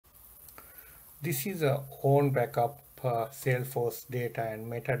This is a OwnBackup Salesforce data and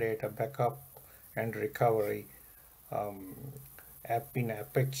metadata backup and recovery um, app in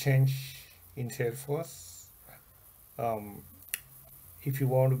App Exchange in Salesforce. Um, if you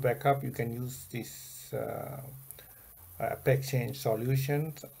want to backup, you can use this App Exchange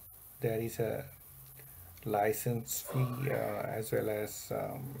solutions. There is a license fee as well as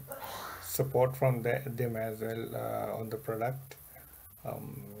support from them as well on the product.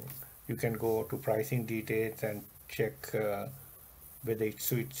 Um, you can go to pricing details and check whether it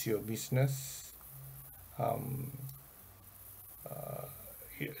suits your business. Um,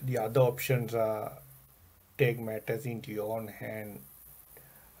 the other options are take matters into your own hand,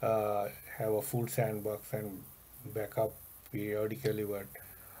 uh, have a full sandbox and backup periodically, but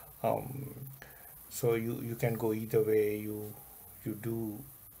um, so you can go either way. You do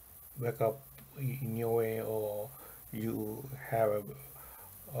backup in your way, or you have a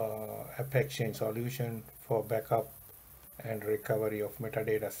App Exchange solution for backup and recovery of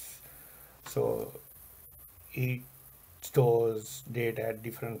metadata. So it stores data at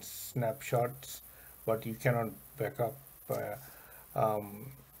different snapshots, but you cannot backup uh,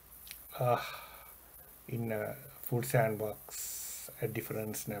 um, uh, in a full sandbox at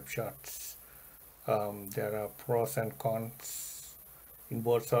different snapshots. There are pros and cons in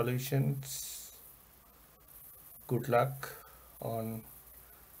both solutions. Good luck on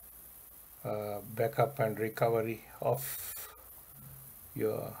backup and recovery of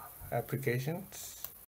your applications.